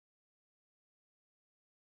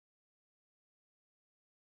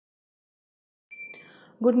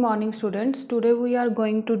Good morning students. Today we are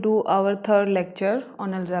going to do our third lecture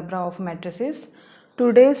on algebra of matrices.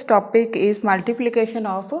 Today's topic is multiplication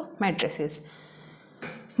of matrices.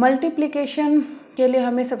 Multiplication के लिए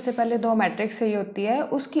हमें सबसे पहले दो matrix चाहिए होती है।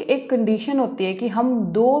 उसकी एक कंडीशन होती है कि हम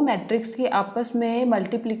दो मैट्रिक्स की आपस में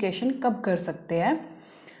मल्टीप्लिकेशन कब कर सकते हैं।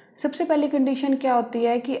 सबसे पहली कंडीशन क्या होती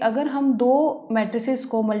है कि अगर हम दो मैट्रिसेस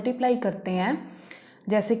को मल्टीप्लाई करते हैं,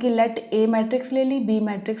 जैसे कि लेट ए मैट्रिक्स ले ली, बी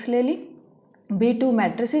मैट्रिक्स ले ली, B to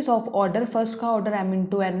matrices of order, first का ऑर्डर m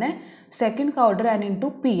इंटू एन है, सेकेंड का ऑर्डर n इंटू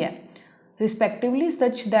पी है respectively,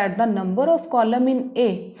 such that the number of column in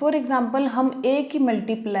A, for example हम ए की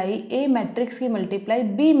मल्टीप्लाई, ए matrix की multiply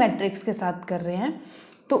B matrix के साथ कर रहे हैं,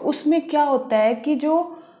 तो उसमें क्या होता है कि जो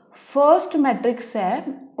फर्स्ट मैट्रिक्स है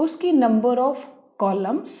उसकी नंबर ऑफ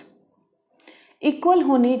कॉलम्स इक्वल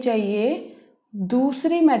होनी चाहिए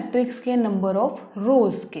दूसरी मैट्रिक्स के नंबर ऑफ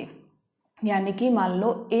रोज के। यानी कि मान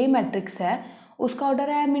लो ए मैट्रिक्स है, उसका ऑर्डर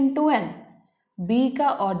है m इंटू एन, बी का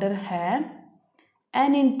ऑर्डर है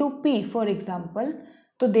n into P for example.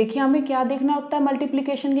 तो देखिए हमें क्या देखना होता है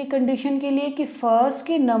मल्टीप्लिकेशन की कंडीशन के लिए कि फर्स्ट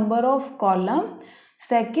की नंबर ऑफ कॉलम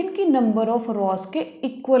सेकंड की नंबर ऑफ रोज के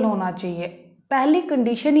इक्वल होना चाहिए। पहली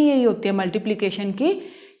कंडीशन ही यही होती है मल्टीप्लिकेशन की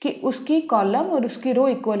कि उसकी कॉलम और उसकी रो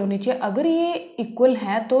इक्वल होनी चाहिए। अगर ये इक्वल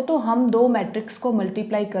है तो हम दो मैट्रिक्स को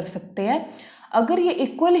मल्टीप्लाई कर सकते हैं। अगर ये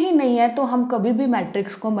इक्वल ही नहीं है तो हम कभी भी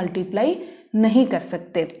मैट्रिक्स को मल्टीप्लाई नहीं कर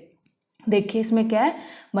सकते। देखिए इसमें क्या है,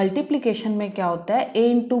 मल्टीप्लिकेशन में क्या होता है, a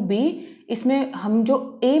इंटू बी, इसमें हम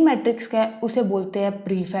जो a मैट्रिक्स का है उसे बोलते हैं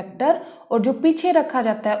प्री फैक्टर और जो पीछे रखा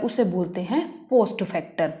जाता है उसे बोलते हैं पोस्ट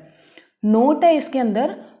फैक्टर। नोट है इसके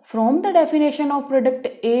अंदर, from the definition of product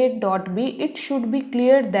a dot b it should be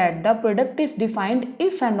clear that the product is defined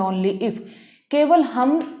if and only if. केवल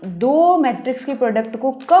हम दो मैट्रिक्स के प्रोडक्ट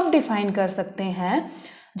को कब डिफाइन कर सकते हैं,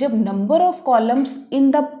 जब number of columns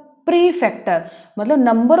in the pre factor, मतलब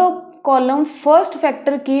number of column first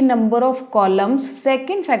factor की number of columns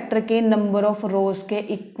second factor के नंबर ऑफ रोज के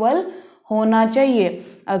इक्वल होना चाहिए।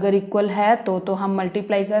 अगर इक्वल है तो हम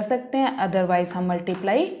मल्टीप्लाई कर सकते हैं, अदरवाइज हम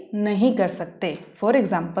मल्टीप्लाई नहीं कर सकते। फॉर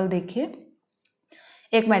एग्जाम्पल देखिए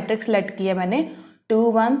एक मैट्रिक्स सेलेक्ट किया मैंने 2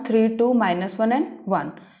 1 3 2 -1 एंड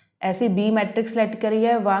 1, ऐसी बी मैट्रिक्स सेलेक्ट करी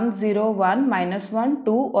है 1 0 1 -1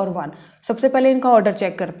 2 और 1। सबसे पहले इनका ऑर्डर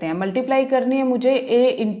चेक करते हैं, मल्टीप्लाई करनी है मुझे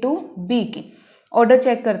a इंटू बी की, ऑर्डर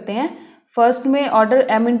चेक करते हैं। फर्स्ट में ऑर्डर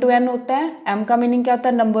m इंटू एन होता है, m का मीनिंग क्या होता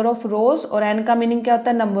है नंबर ऑफ रोज और n का मीनिंग क्या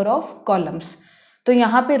होता है नंबर ऑफ कॉलम्स। तो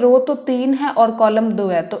यहाँ पे रो तो 3 है और कॉलम 2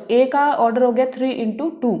 है, तो a का ऑर्डर हो गया 3 इंटू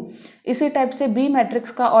 2। इसी टाइप से b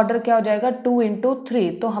मैट्रिक्स का ऑर्डर क्या हो जाएगा 2 इंटू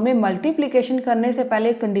 3। तो हमें मल्टीप्लिकेशन करने से पहले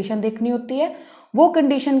एक कंडीशन देखनी होती है। वो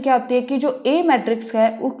कंडीशन क्या होती है कि जो a मैट्रिक्स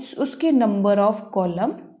है उसकी नंबर ऑफ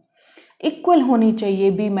कॉलम इक्वल होनी चाहिए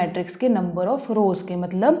बी मैट्रिक्स के नंबर ऑफ रोज के।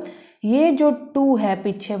 मतलब ये जो 2 है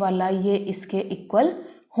पीछे वाला, ये इसके इक्वल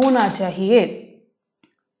होना चाहिए,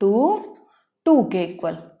 2 के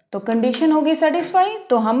इक्वल। तो कंडीशन होगी सेटिस्फाई,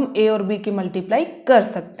 तो हम a और b की मल्टीप्लाई कर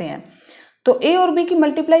सकते हैं। तो a और b की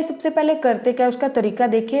मल्टीप्लाई सबसे पहले करते क्या, उसका तरीका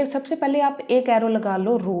देखिए। सबसे पहले आप एक एरो लगा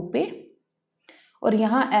लो रो पे और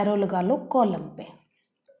यहाँ एरो लगा लो कॉलम पे।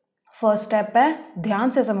 फर्स्ट स्टेप है, ध्यान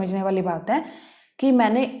से समझने वाली बात है कि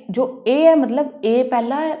मैंने जो a है, मतलब a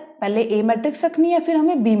पहले a मैट्रिक्स रखनी है, फिर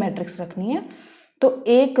हमें b मैट्रिक्स रखनी है। तो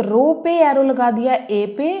एक रो पे एरो लगा दिया a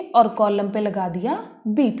पे और कॉलम पे लगा दिया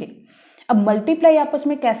b पे। अब मल्टीप्लाई आपस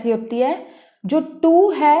में कैसी होती है, जो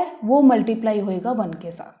 2 है वो मल्टीप्लाई होएगा 1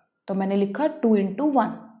 के साथ, तो मैंने लिखा 2 इंटू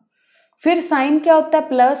 1। फिर साइन क्या होता है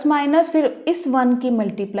प्लस माइनस, फिर इस 1 की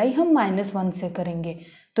मल्टीप्लाई हम -1 से करेंगे,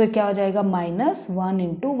 तो क्या हो जाएगा -1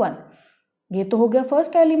 इंटू 1। ये तो हो गया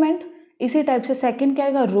फर्स्ट एलिमेंट। इसी टाइप से सेकंड क्या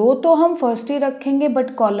आएगा, रो तो हम फर्स्ट ही रखेंगे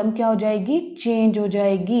बट कॉलम क्या हो जाएगी, चेंज हो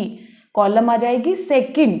जाएगी, कॉलम आ जाएगी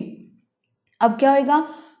सेकंड। अब क्या होएगा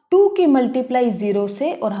 2 की मल्टीप्लाई 0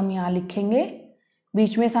 से, और हम यहाँ लिखेंगे,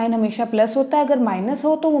 बीच में साइन हमेशा प्लस होता है, अगर माइनस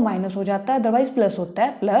हो तो वो माइनस हो जाता है, अदरवाइज प्लस होता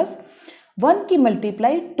है, प्लस 1 की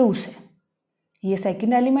मल्टीप्लाई 2 से। ये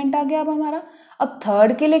सेकंड एलिमेंट आ गया अब हमारा। अब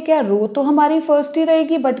थर्ड के लिए क्या, रो तो हमारी फर्स्ट ही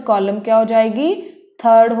रहेगी बट कॉलम क्या हो जाएगी,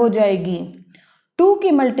 थर्ड हो जाएगी। 2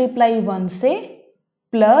 की मल्टीप्लाई 1 से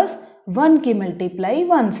प्लस 1 की मल्टीप्लाई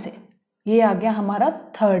 1 से, ये आ गया हमारा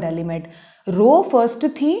थर्ड एलिमेंट। रो फर्स्ट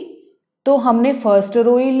थी तो हमने फर्स्ट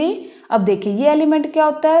रो ही ली। अब देखिए ये एलिमेंट क्या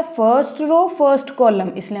होता है, फर्स्ट रो फर्स्ट कॉलम,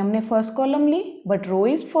 इसलिए हमने first column Lee but row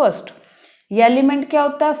is first. ये एलिमेंट क्या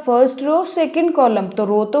होता है, फर्स्ट रो सेकंड कॉलम, तो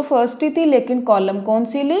रो तो फर्स्ट ही थी लेकिन कॉलम कौन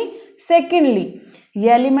सी ली, सेकंड ली।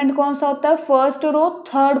 ये एलिमेंट कौन सा होता है, फर्स्ट रो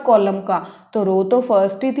थर्ड कॉलम का, तो रो तो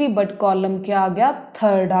फर्स्ट ही थी बट कॉलम क्या आ गया,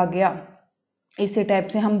 थर्ड आ गया। इसी टाइप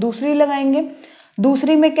से हम दूसरी लगाएंगे।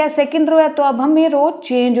 दूसरी में क्या सेकंड रो है, तो अब हमें रो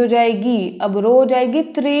चेंज हो जाएगी, अब रो हो जाएगी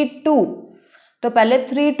 3 2। तो पहले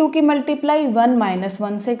 3 2 की मल्टीप्लाई 1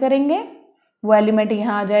 -1 से करेंगे, वो एलिमेंट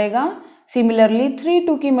यहाँ आ जाएगा। सिमिलरली 3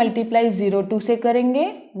 2 की मल्टीप्लाई 0 2 से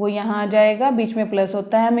करेंगे, वो यहाँ आ जाएगा, बीच में प्लस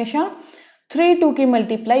होता है हमेशा। 3 2 की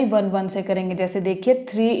मल्टीप्लाई 1 1 से करेंगे, जैसे देखिए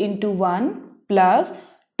 3 × 1 प्लस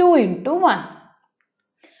 2 × 1।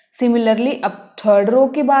 सिमिलरली अब थर्ड रो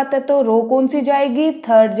की बात है, तो रो कौन सी जाएगी,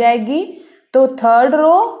 थर्ड जाएगी। तो थर्ड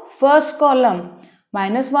रो फर्स्ट कॉलम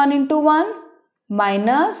 -1 × 1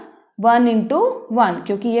 -1 × 1,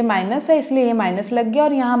 क्योंकि ये माइनस है इसलिए ये माइनस लग गया,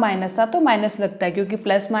 और यहाँ माइनस था तो माइनस लगता है, क्योंकि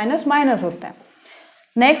प्लस माइनस माइनस होता है।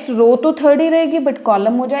 नेक्स्ट रो तो थर्ड ही रहेगी बट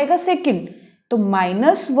कॉलम हो जाएगा सेकंड, तो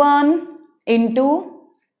 -1 ×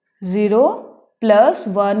 0 प्लस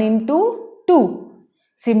 1 × 2।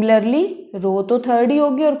 सिमिलरली रो तो थर्ड ही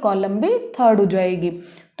होगी और कॉलम भी थर्ड हो जाएगी,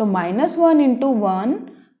 तो -1 × 1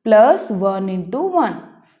 प्लस 1 × 1।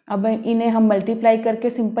 अब इन्हें हम मल्टीप्लाई करके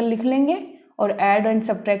सिंपल लिख लेंगे और ऐड एंड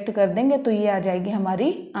सब्ट्रैक्ट कर देंगे, तो ये आ जाएगी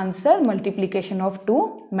हमारी answer, multiplication of 2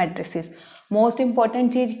 matrices. Most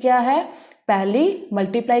important चीज़ क्या है, पहली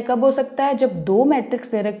मल्टीप्लाई कब हो सकता है, जब 2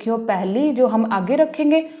 मैट्रिक्स दे रखी हो, पहली जो हम आगे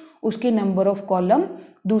रखेंगे उसकी नंबर ऑफ कॉलम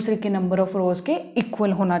दूसरे के नंबर ऑफ रोज के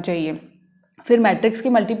इक्वल होना चाहिए। फिर मैट्रिक्स की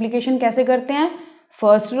मल्टीप्लिकेशन कैसे करते हैं,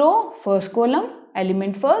 first row first column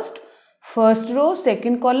element first row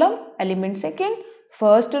second column element second,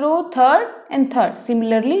 first row third and third.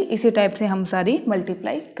 Similarly इसी टाइप से हम सारी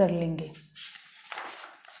मल्टीप्लाई कर लेंगे।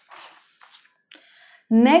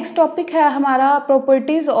 नेक्स्ट टॉपिक है हमारा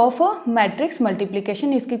प्रॉपर्टीज ऑफ मैट्रिक्स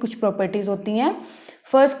मल्टीप्लिकेशन। इसकी कुछ प्रॉपर्टीज होती हैं।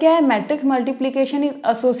 फर्स्ट क्या है, matrix multiplication is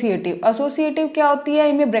associative. Associative क्या होती है,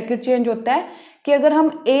 इनमें ब्रैकेट चेंज होता है कि अगर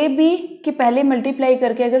हम ए बी की पहले मल्टीप्लाई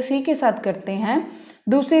करके अगर सी के साथ करते हैं,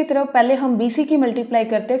 दूसरी तरफ पहले हम बी सी की मल्टीप्लाई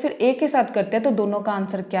करते हैं फिर ए के साथ करते हैं, तो दोनों का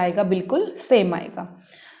आंसर क्या आएगा, बिल्कुल सेम आएगा।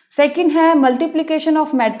 सेकंड है multiplication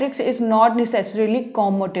of matrix is not necessarily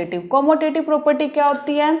commutative. Commutative property क्या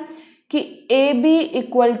होती है कि A B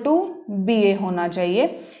equal to be ए होना चाहिए।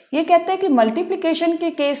 ये कहते हैं कि मल्टीप्लिकेशन के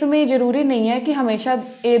केस में जरूरी नहीं है कि हमेशा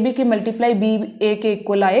ए बी की मल्टीप्लाई बी ए के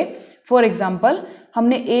इक्वल आए। फॉर एग्जाम्पल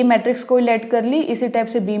हमने ए मैट्रिक्स को लेट कर ली, इसी टाइप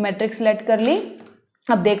से बी मैट्रिक्स लेट कर ली।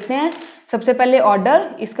 अब देखते हैं, सबसे पहले ऑर्डर,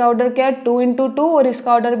 इसका ऑर्डर क्या है 2 × 2 और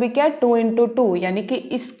इसका ऑर्डर भी क्या है 2 × 2, यानी कि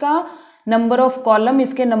इसका नंबर ऑफ कॉलम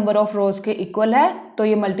इसके नंबर ऑफ रोज के इक्वल है, तो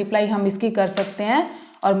ये मल्टीप्लाई हम इसकी कर सकते हैं।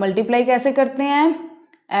 और मल्टीप्लाई कैसे करते हैं,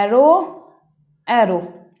 एरो एरो,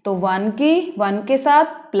 तो 1 की 1 के साथ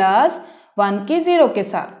प्लस 1 की 0 के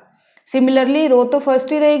साथ। सिमिलरली रो तो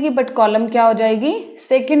फर्स्ट ही रहेगी बट कॉलम क्या हो जाएगी,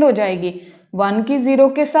 सेकंड हो जाएगी, 1 की 0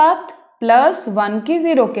 के साथ प्लस 1 की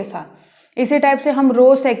 0 के साथ। इसी टाइप से हम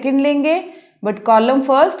रो सेकंड लेंगे बट कॉलम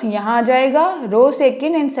फर्स्ट यहाँ आ जाएगा, row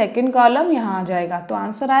second and second column यहाँ आ जाएगा, तो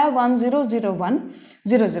आंसर आया 1 0 0 1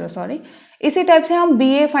 0 0 सॉरी। इसी टाइप से हम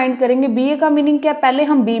बी ए फाइंड करेंगे। बी ए का मीनिंग क्या, पहले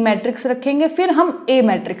हम बी मैट्रिक्स रखेंगे फिर हम ए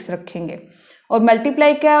मैट्रिक्स रखेंगे, और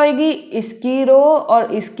मल्टीप्लाई क्या होगी, इसकी रो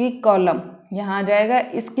और इसकी कॉलम यहाँ आ जाएगा,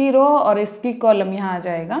 इसकी रो और इसकी कॉलम यहाँ आ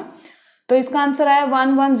जाएगा, तो इसका आंसर आया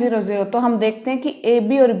 1 1 0 0। तो हम देखते हैं कि ए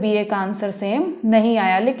बी और बी ए का आंसर सेम नहीं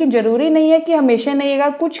आया, लेकिन जरूरी नहीं है कि हमेशा नहीं आएगा,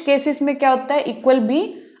 कुछ केसेस में क्या होता है इक्वल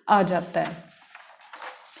भी आ जाता है।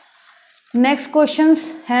 नेक्स्ट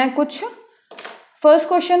क्वेश्चंस हैं कुछ। फर्स्ट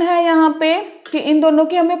क्वेश्चन है यहाँ पे कि इन दोनों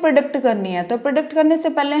की हमें प्रोडक्ट करनी है, तो प्रोडक्ट करने से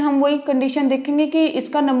पहले हम वही कंडीशन देखेंगे कि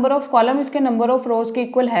इसका नंबर ऑफ कॉलम इसके नंबर ऑफ रोज के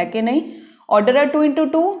इक्वल है कि नहीं। ऑर्डर है 2 × 2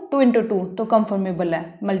 2 × 2, तो कंफर्मेबल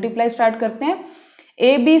है। मल्टीप्लाई स्टार्ट करते हैं,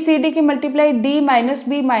 ए बी सी डी की multiply D minus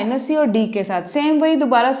B minus सी और डी के साथ, सेम वही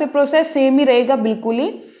दोबारा से प्रोसेस सेम ही रहेगा बिल्कुल ही,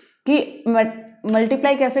 कि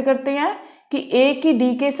मल्टीप्लाई कैसे करते हैं कि ए की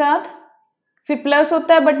डी के साथ फिर प्लस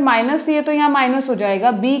होता है बट माइनस सी है तो यहाँ माइनस हो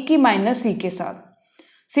जाएगा, बी की माइनस सी के साथ।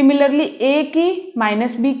 सिमिलरली ए की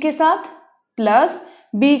माइनस बी के साथ प्लस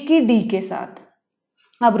बी की डी के साथ।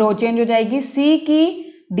 अब रो चेंज हो जाएगी, सी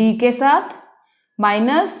की डी के साथ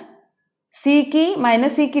माइनस सी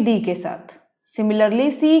की डी के साथ। सिमिलरली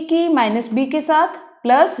सी की माइनस बी के साथ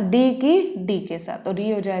प्लस डी की डी के साथ, और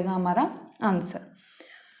ये हो जाएगा हमारा आंसर।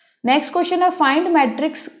 नेक्स्ट क्वेश्चन है find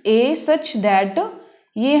matrix A such that,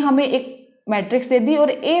 ये हमें एक मैट्रिक्स दे दी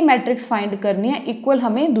और ए मैट्रिक्स फाइंड करनी है, इक्वल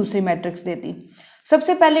हमें दूसरी मैट्रिक्स दे दी।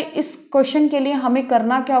 सबसे पहले इस क्वेश्चन के लिए हमें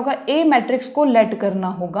करना क्या होगा, ए मैट्रिक्स को लेट करना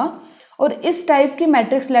होगा, और इस टाइप की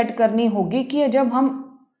मैट्रिक्स लेट करनी होगी कि जब हम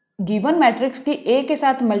गिवन मैट्रिक्स की ए के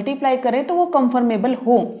साथ मल्टीप्लाई करें तो वो कंफर्मेबल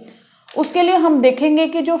हो। उसके लिए हम देखेंगे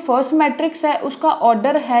कि जो फर्स्ट मैट्रिक्स है उसका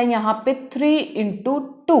ऑर्डर है यहाँ पे 3 ×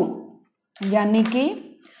 2, यानी कि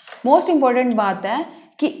मोस्ट इंपॉर्टेंट बात है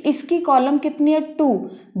कि इसकी कॉलम कितनी है 2,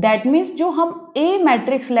 दैट मीन्स जो हम ए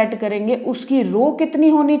मैट्रिक्स सेलेक्ट करेंगे उसकी रो कितनी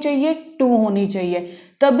होनी चाहिए 2 होनी चाहिए,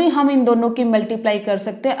 तभी हम इन दोनों की मल्टीप्लाई कर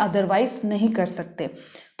सकते हैं, अदरवाइज नहीं कर सकते।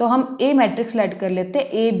 तो हम ए मैट्रिक्स सेलेक्ट कर लेते हैं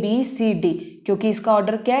ए बी सी डी, क्योंकि इसका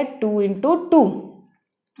ऑर्डर क्या है 2 × 2।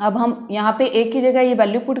 अब हम यहाँ पे ए की जगह ये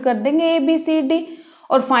वैल्यू पुट कर देंगे ए बी सी डी,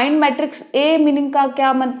 और फाइंड मैट्रिक्स ए मीनिंग का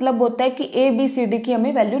क्या मतलब होता है कि ए बी सी डी की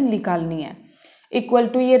हमें वैल्यू निकालनी है, इक्वल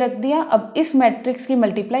टू ये रख दिया। अब इस मैट्रिक्स की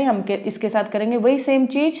मल्टीप्लाई हम इसके साथ करेंगे वही सेम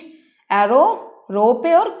चीज, एरो रो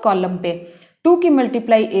पे और कॉलम पे, 2 की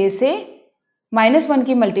मल्टीप्लाई ए से, -1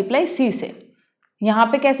 की मल्टीप्लाई सी से। यहाँ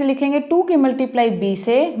पे कैसे लिखेंगे 2 की मल्टीप्लाई बी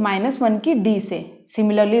से, -1 की डी से।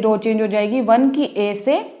 सिमिलरली रो चेंज हो जाएगी 1 की ए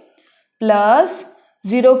से प्लस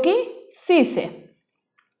 0 की सी से।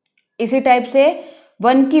 इसी टाइप से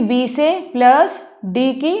 1 की बी से प्लस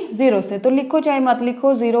डी की 0 से। तो लिखो चाहे मत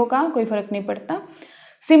लिखो, 0 का कोई फर्क नहीं पड़ता।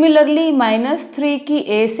 सिमिलरली -3 की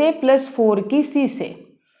ए से प्लस 4 की सी से,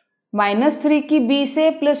 -3 की बी से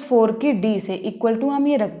प्लस 4 की डी से, इक्वल टू हम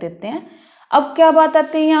ये रख देते हैं। अब क्या बात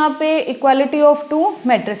आती है यहाँ पे इक्वालिटी ऑफ 2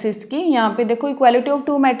 मैट्रिसेस की। यहाँ पे देखो इक्वालिटी ऑफ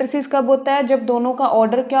 2 मैट्रिसेस कब होता है, जब दोनों का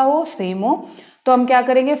ऑर्डर क्या हो, सेम हो। तो हम क्या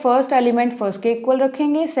करेंगे, फर्स्ट एलिमेंट फर्स्ट के इक्वल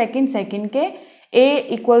रखेंगे, सेकंड के, a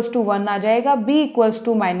 = 1 आ जाएगा, b =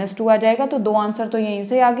 -2 आ जाएगा। तो दो आंसर तो यहीं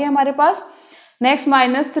से आ गए हमारे पास। Next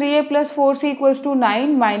 -3a + 4c =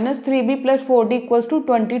 9, -3b + 4d =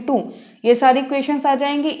 22। ये सारी इक्वेशंस आ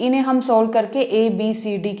जाएंगी, इन्हें हम सॉल्व करके a b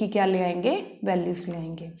c d की क्या ले आएंगे, वैल्यूज ले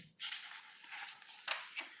आएंगे।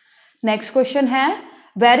 नेक्स्ट क्वेश्चन है,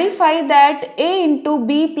 verify that a ×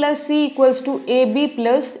 b + c = ab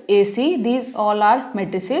 + ac, these all are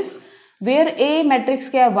matrices where A matrix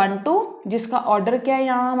क्या है 1 2, जिसका ऑर्डर क्या है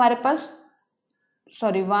यहाँ हमारे पास,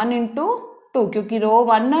 1 × 2, क्योंकि रो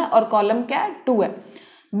 1 है और कॉलम क्या है 2 है।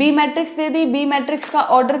 बी मैट्रिक्स दे दी, बी मैट्रिक्स का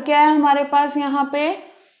ऑर्डर क्या है हमारे पास यहाँ पे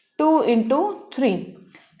 2 × 3।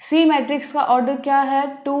 सी मैट्रिक्स का ऑर्डर क्या है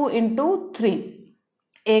 2 × 3।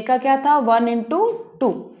 ए का क्या था 1 ×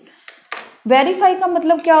 2। वेरीफाई का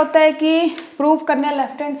मतलब क्या होता है कि प्रूफ करना है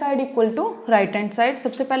left hand side equal to right hand side.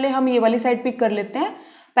 सबसे पहले हम ये वाली साइड पिक कर लेते हैं।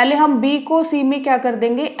 पहले हम b को c में क्या कर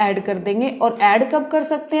देंगे, ऐड कर देंगे। और ऐड कब कर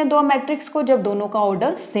सकते हैं दो मैट्रिक्स को, जब दोनों का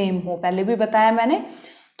ऑर्डर सेम हो, पहले भी बताया मैंने।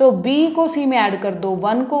 तो b को c में ऐड कर दो,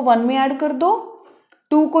 1 को 1 में ऐड कर दो,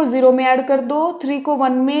 2 को 0 में ऐड कर दो, 3 को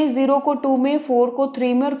 1 में, 0 को 2 में, 4 को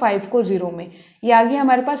 3 में और 5 को 0 में। ये आ गया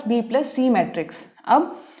हमारे पास b + c मैट्रिक्स।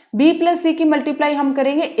 अब b + c की मल्टीप्लाई हम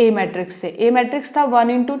करेंगे a मैट्रिक्स से। a मैट्रिक्स था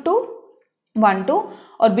 1 × 2 1 2,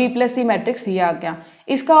 और b + c मैट्रिक्स ये आ गया।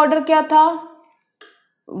 इसका ऑर्डर क्या था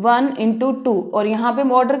 1 × 2, और यहाँ पे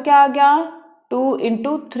ऑर्डर क्या आ गया 2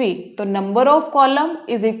 × 3। तो number of column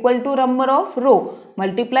is equal to number of row,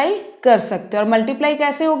 multiply कर सकते हैं। और मल्टीप्लाई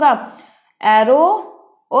कैसे होगा, एरो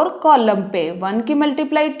और कॉलम पे, 1 की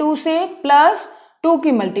मल्टीप्लाई 2 से प्लस 2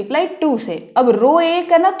 की मल्टीप्लाई 2 से। अब रो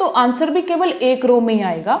एक है ना, तो आंसर भी केवल एक रो में ही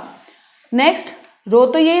आएगा। नेक्स्ट रो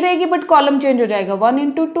तो यही रहेगी बट कॉलम चेंज हो जाएगा,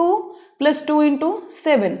 1 × 2 + 2 ×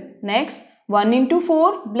 7। नेक्स्ट 1 ×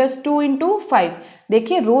 4 + 2 × 5।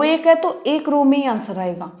 देखिए रो एक है तो एक रो में ही आंसर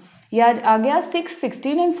आएगा। यह आ गया 6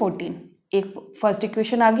 16 और 14। एक फर्स्ट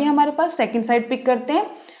इक्वेशन आ गई हमारे पास। सेकंड साइड पिक करते हैं।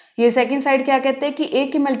 ये सेकंड साइड क्या कहते हैं कि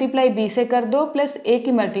a की मल्टीप्लाई b से कर दो प्लस a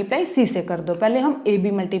की मल्टीप्लाई c से कर दो। पहले हम a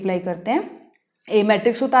b मल्टीप्लाई करते हैं। a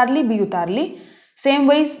मैट्रिक्स उतार ली, b उतार ली, सेम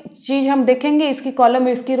वही चीज हम देखेंगे। इसकी कॉलम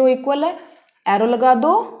इसकी रो इक्वल है, एरो लगा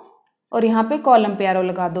दो और यहाँ पे कॉलम पे एरो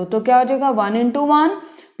लगा दो। तो क्या हो जाएगा 1 × 1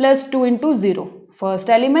 + 2 × 0। First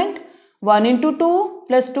element 1 × 2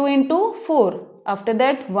 + 2 × 4। After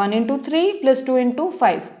that 1 × 3 + 2 ×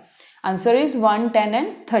 5. Answer is 1 10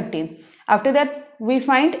 and 13. After that we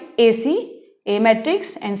find AC, A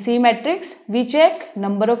matrix and C matrix. We check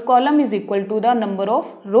number of column is equal to the number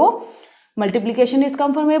of row. Multiplication is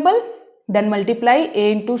confirmable. Then multiply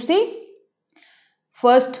A into C.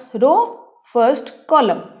 First row, first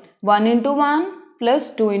column. 1 × 1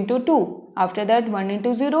 + 2 × 2. After that 1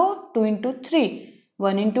 × 0, 2 × 3.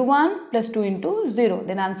 1 × 1 + 2 × 0.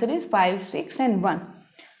 Then answer is 5 6 and 1.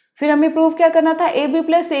 फिर हमें proof क्या करना था, A B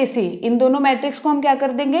plus ए सी, इन दोनों matrix को हम क्या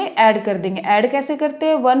कर देंगे, ऐड कर देंगे। ऐड कैसे करते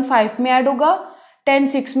हैं, 1 5 में ऐड होगा, 10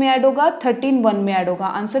 6 में ऐड होगा, 13 1 में ऐड होगा।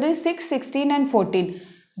 Answer is 6 16 and 14.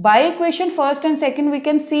 By equation first and second we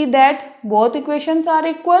can see that both equations are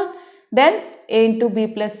equal, then a into b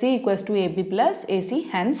plus c equals to ab plus ac,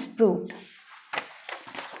 hence proved.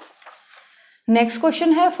 Next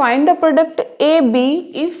question है, find the product A B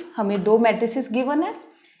if हमें दो matrices given है,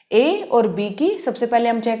 ए और B की। सबसे पहले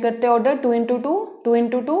हम check करते हैं ऑर्डर 2 × 2 2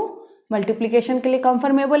 × 2। मल्टीप्लीकेशन के लिए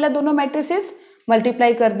कंफर्मेबल है दोनों मैट्रिसेस।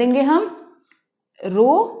 मल्टीप्लाई कर देंगे हम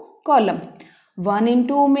row column, 1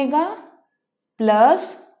 × omega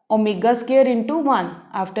plus omega square into 1।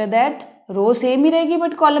 After that row same ही रहेगी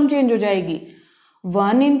बट कॉलम चेंज हो जाएगी,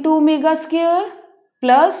 1 into omega square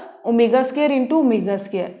plus omega square into omega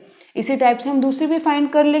square. इसी टाइप से हम दूसरी भी फाइंड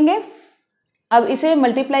कर लेंगे। अब इसे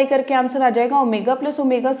मल्टीप्लाई करके आंसर आ जाएगा omega plus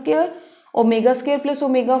omega square plus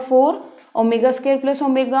omega 4, omega square plus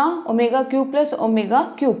omega cube plus omega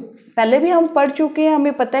cube. पहले भी हम पढ़ चुके हैं,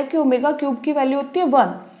 हमें पता है कि ओमेगा क्यूब की वैल्यू होती है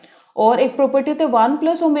 1, और एक प्रॉपर्टी होती है 1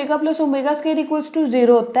 plus omega square equals to 0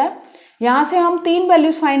 होता है। यहाँ से हम 3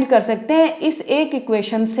 वैल्यूज फाइंड कर सकते हैं इस एक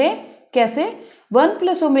इक्वेशन से। कैसे? 1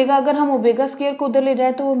 प्लस ओमेगा, अगर हम ओमेगा स्क्वायर को उधर ले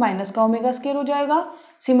जाए तो वो माइनस का ओमेगा स्क्वायर हो जाएगा।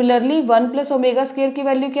 सिमिलरली 1 प्लस ओमेगा स्क्वायर की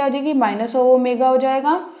वैल्यू क्या हो जाएगी? माइनस ऑफ ओमेगा हो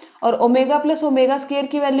जाएगा। और ओमेगा प्लस ओमेगा स्क्वायर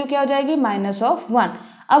की वैल्यू क्या हो जाएगी? Minus of 1।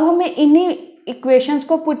 अब हमें इन्हीं इक्वेशंस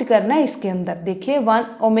को पुट करना है इसके अंदर। देखिए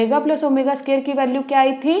 1 ओमेगा प्लस ओमेगा स्क्वायर की वैल्यू क्या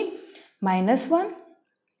आई थी? -1।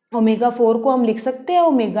 ओमेगा 4 को हम लिख सकते हैं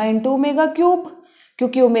ओमेगा इंटू ओमेगा क्यूब,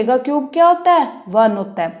 क्योंकि ओमेगा क्यूब क्या होता है? 1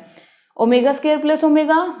 होता है। Omega square plus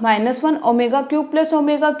omega -1, omega cube plus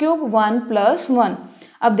omega cube 1 plus 1।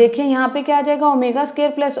 अब देखिए यहाँ पे क्या आ जाएगा? Omega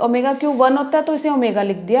square plus omega cube 1 होता है तो इसे ओमेगा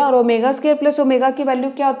लिख दिया, और ओमेगा स्क्वायर प्लस ओमेगा की वैल्यू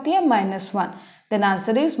क्या होती है? -1। Then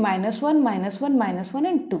answer is -1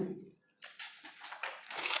 and 2।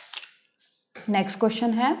 Next question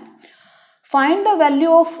है find the value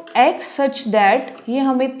of x such that, ये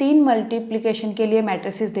हमें 3 मल्टीप्लिकेशन के लिए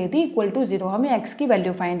matrices they the equal to 0। हमें x की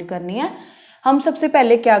वैल्यू फाइंड करनी है। हम सबसे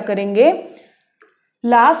पहले क्या करेंगे?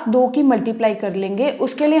 लास्ट 2 की मल्टीप्लाई कर लेंगे।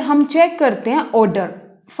 उसके लिए हम चेक करते हैं ऑर्डर।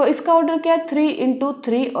 इसका ऑर्डर क्या है? 3 इंटू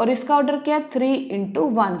 3, और इसका ऑर्डर क्या है? 3 इंटू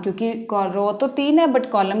 1, क्योंकि रो तो 3 है बट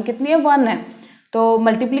कॉलम कितनी है? 1 है। तो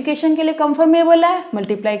मल्टीप्लीकेशन के लिए कंफर्मेबल है,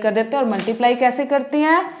 मल्टीप्लाई कर देते हैं। और मल्टीप्लाई कैसे करते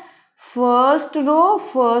हैं? First row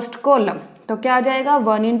first column. तो क्या आ जाएगा?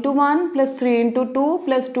 1 into 1 plus 3 into 2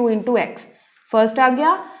 plus 2 into x. First आ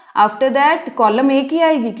गया। आफ्टर दैट कॉलम एक ही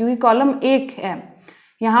आएगी क्योंकि कॉलम एक है।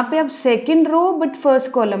 यहाँ पे अब second row but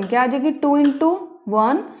first column क्या आ जाएगी? 2 into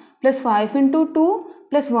 1 plus 5 into 2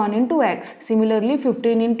 plus 1 into x. Similarly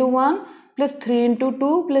 15 into 1 plus 3 into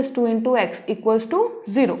 2 plus 2 into x equals to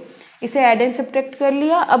 0। इसे ऐड एंड सब्ट्रैक्ट कर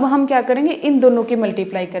लिया। अब हम क्या करेंगे? इन दोनों की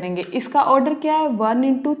मल्टीप्लाई करेंगे। इसका ऑर्डर क्या है? 1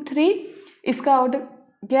 इंटू 3, इसका ऑर्डर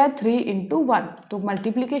क्या है? 3 इंटू 1। तो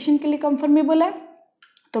मल्टीप्लीकेशन के लिए कंफर्मेबल है।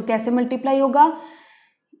 तो कैसे मल्टीप्लाई होगा?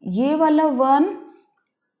 ये वाला 1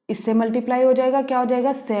 इससे मल्टीप्लाई हो जाएगा, क्या हो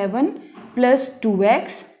जाएगा? 7 प्लस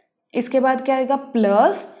 2x। इसके बाद क्या आएगा?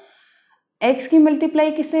 प्लस x की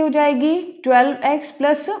मल्टीप्लाई किससे हो जाएगी? 12x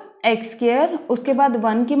plus x square. उसके बाद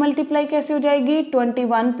 1 की मल्टीप्लाई कैसे हो जाएगी?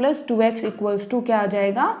 21 प्लस 2x इक्वल्स टू क्या आ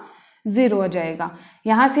जाएगा? 0 आ जाएगा।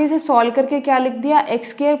 यहाँ से इसे सॉल्व करके क्या लिख दिया? x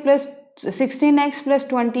square plus 16x plus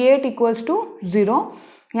 28 equals to 0।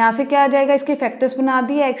 यहाँ से क्या आ जाएगा? इसके फैक्टर्स बना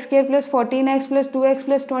दिए, x square plus 14x plus 2x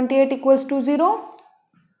plus 28 equals to 0।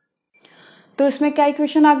 तो इसमें क्या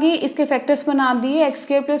इक्वेशन आ गई? इसके फैक्टर्स बना दिए, x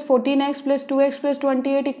square plus 14x plus 2x plus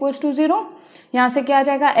 28 equals to 0। यहाँ से क्या आ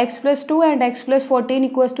जाएगा? x plus 2 and x plus 14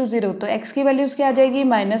 equals to 0। तो x की वैल्यूज क्या आ जाएगी?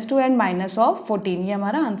 -2 एंड माइनस ऑफ 14। ये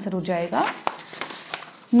हमारा आंसर हो जाएगा।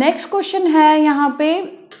 नेक्स्ट क्वेश्चन है यहाँ पे,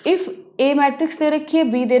 इफ A मैट्रिक्स दे रखी है,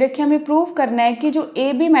 B दे रखी है, हमें प्रूव करना है कि जो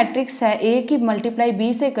A B मैट्रिक्स है, A की मल्टीप्लाई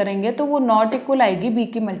B से करेंगे तो वो नॉट इक्वल आएगी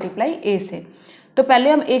B की मल्टीप्लाई A से। तो पहले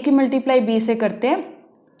हम A की मल्टीप्लाई B से करते हैं।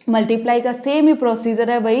 मल्टीप्लाई का सेम ही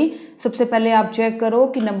प्रोसीजर है वही। सबसे पहले आप चेक करो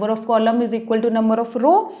कि number of column is equal to number of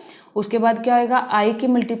रो। उसके बाद क्या होएगा? I की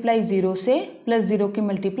मल्टीप्लाई 0 से प्लस 0 की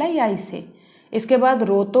मल्टीप्लाई I से। इसके बाद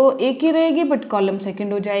रो तो एक ही रहेगी बट कॉलम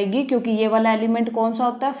सेकंड हो जाएगी, क्योंकि ये वाला एलिमेंट कौन सा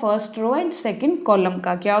होता है? First row and second column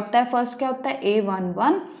का। क्या होता है? फर्स्ट क्या होता है?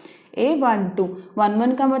 A11 A12।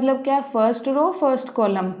 11 का मतलब क्या है? First row first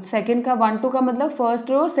column. Second का 12 का मतलब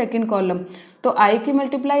फर्स्ट रो सेकंड कॉलम। तो I की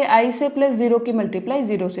मल्टीप्लाई I से प्लस 0 की मल्टीप्लाई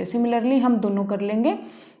 0 से। सिमिलरली हम दोनों कर लेंगे।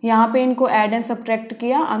 यहाँ पे इनको ऐड एंड सब्ट्रैक्ट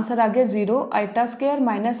किया, आंसर आ गया 0 iota square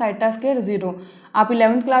minus iota square 0। आप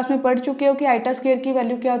 11th क्लास में पढ़ चुके हो कि आइटा स्क्वायर की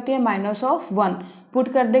वैल्यू क्या होती है? -1। पुट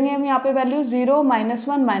कर देंगे हम यहाँ पे value 0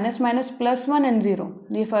 -1 minus minus plus 1 and 0।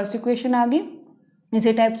 ये फर्स्ट इक्वेशन आ गई।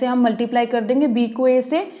 इसी टाइप से हम मल्टीप्लाई कर देंगे B को A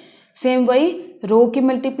से। सेम वही रो की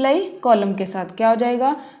मल्टीप्लाई कॉलम के साथ। क्या हो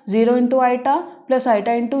जाएगा? 0 into iota plus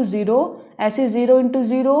iota into 0, ऐसे 0 into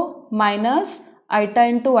 0 minus iota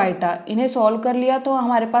into iota. इन्हें सॉल्व कर लिया तो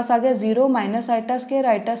हमारे पास आ गया 0 minus iota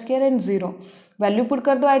square and 0। Value put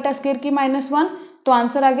कर दो आइटा स्क्वायर की -1, तो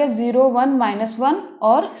आंसर आ गया 0 1 -1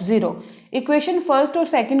 और 0। इक्वेशन फर्स्ट और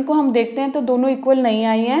सेकंड को हम देखते हैं तो दोनों इक्वल नहीं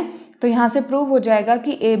आई हैं, तो यहाँ से प्रूव हो जाएगा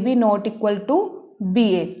कि AB not equal to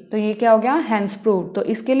BA। तो ये क्या हो गया? Hence prove. तो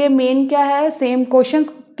इसके लिए मेन क्या है? सेम क्वेश्चंस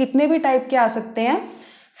कितने भी टाइप के आ सकते हैं,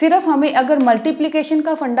 सिर्फ हमें अगर मल्टीप्लिकेशन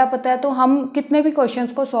का फंडा पता है तो हम कितने भी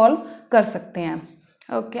क्वेश्चंस को सॉल्व कर सकते हैं।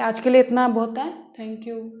 ओके, आज के लिए इतना बहुत है। Thank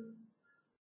you.